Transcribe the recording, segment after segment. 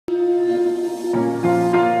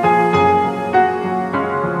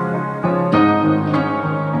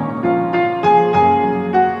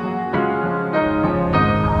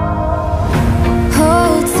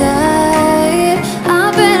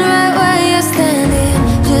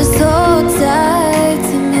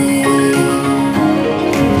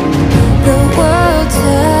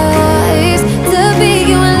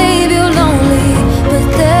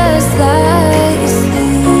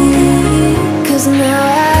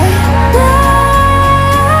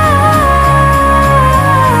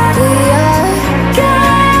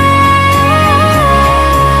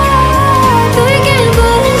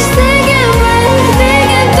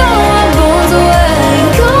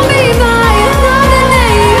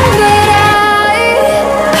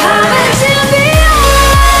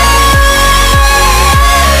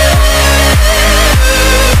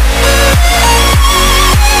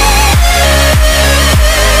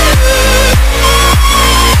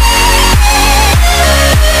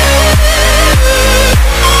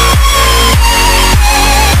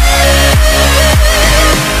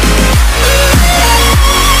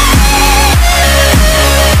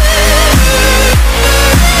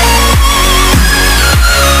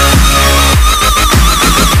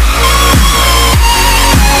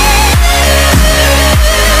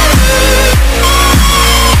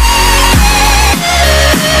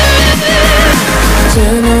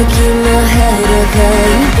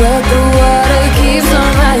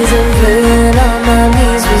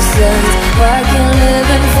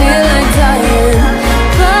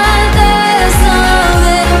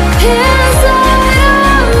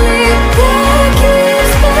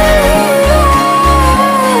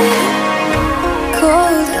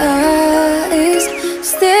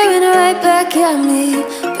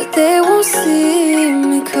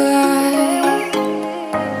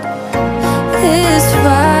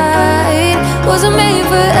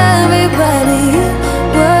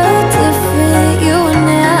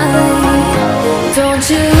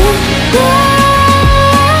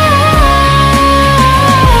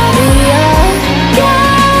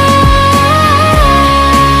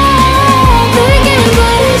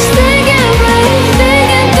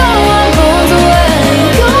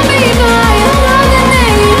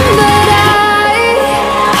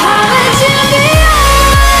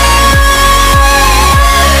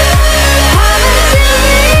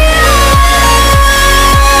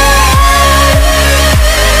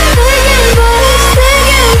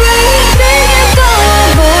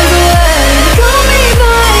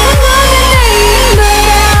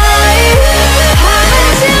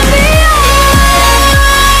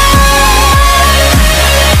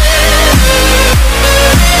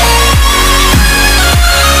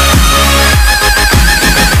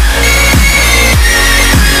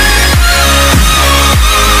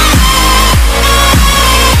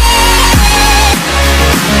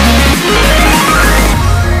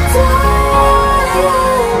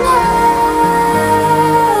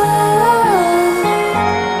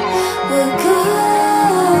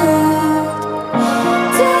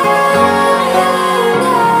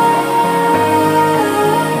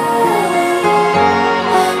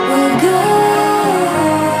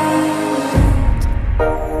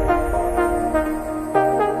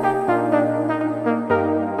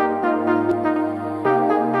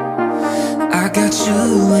got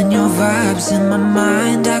you and your vibes in my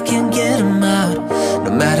mind, I can't get them out,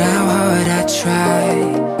 no matter how hard I try.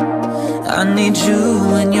 I need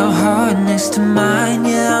you and your heart next to mine.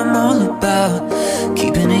 Yeah, I'm all about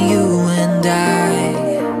keeping it you and I.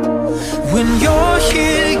 When you're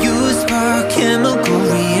here, you spark chemical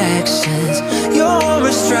reactions. Your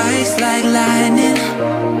aura strikes like lightning.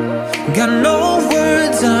 Got no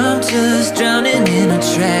words, I'm just drowning in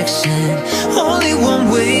attraction. Only one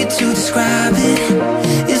way to describe it.